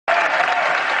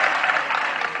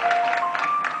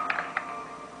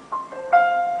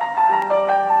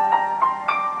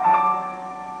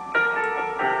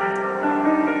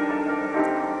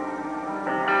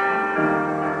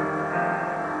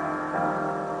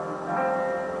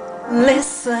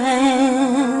Listen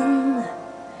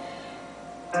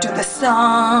to the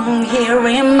song here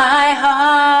in my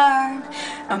heart,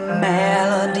 a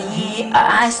melody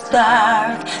I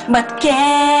start but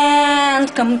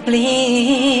can't complete.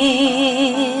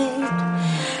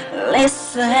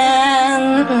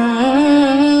 Listen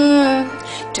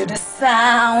to the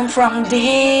sound from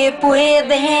deep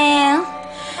within.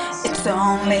 It's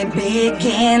only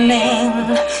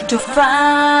beginning to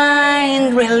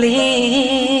find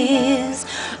release.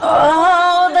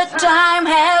 Oh, the time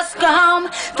has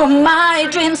come for my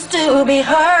dreams to be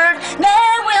heard.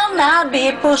 They will not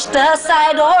be pushed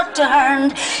aside or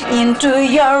turned into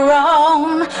your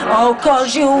own. Oh,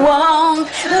 'cause you won't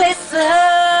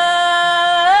listen.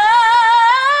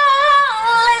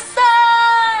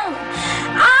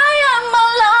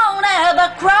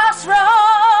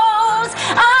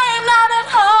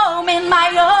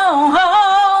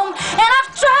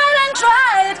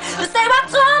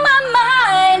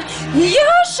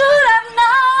 You should have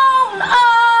known.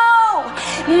 Oh,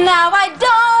 now I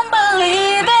don't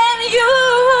believe in you.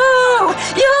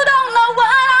 You don't know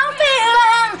what I'm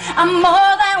feeling. I'm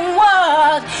more than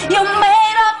what you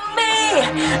made of me.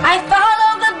 I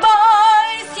follow the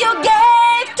voice you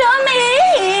gave to me,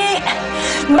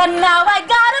 but now I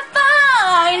gotta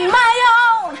find my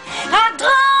own. I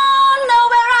don't know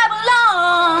where I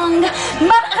belong,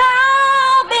 but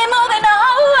I'll be moving on.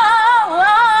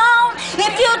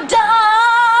 If you don't,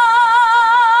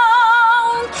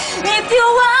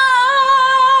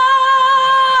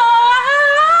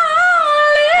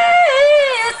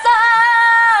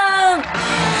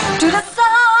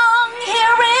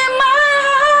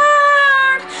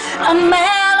 a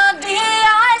melody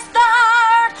I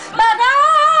start, but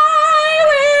I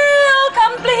will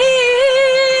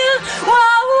complete.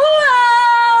 Whoa,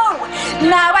 whoa.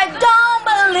 Now I don't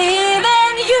believe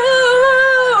in you.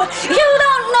 You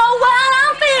don't know what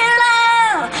I'm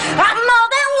feeling. I'm more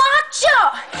than what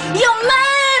you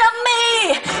made of me.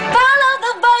 Follow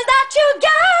the voice that you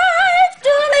gave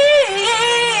to me,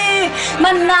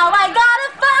 but now I gotta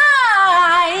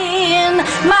find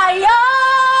my own.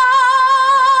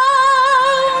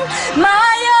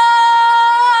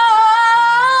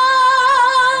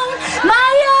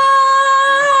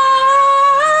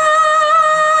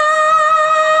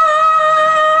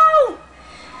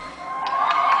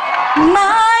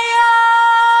 My